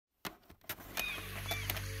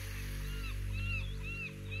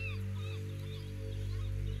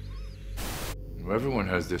Everyone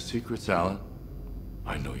has their secrets, Alan.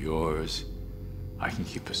 I know yours. I can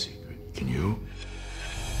keep a secret. Can you?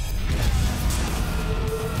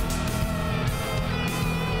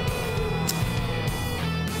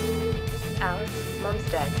 Alan,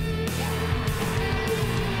 Mom's dead.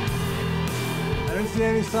 I don't see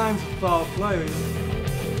any signs of foul play.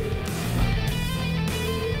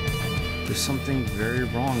 There's something very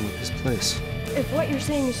wrong with this place. If what you're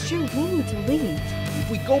saying is true, we need to leave. If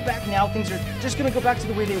we go back now, things are just gonna go back to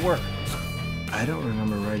the way they were. I don't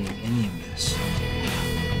remember writing any of this.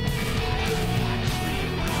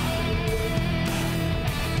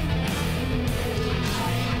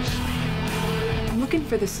 I'm looking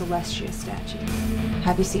for the Celestia statue.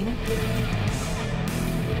 Have you seen it?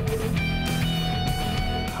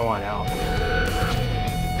 I want out.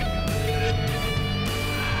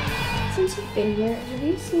 Since you've been here, have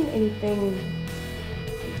you seen anything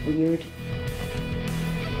weird?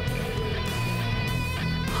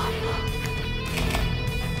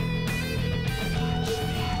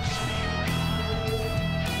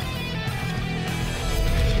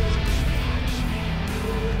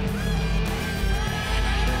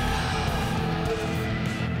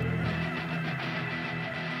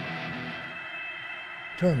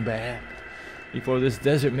 Turn back before this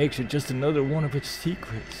desert makes it just another one of its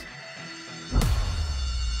secrets.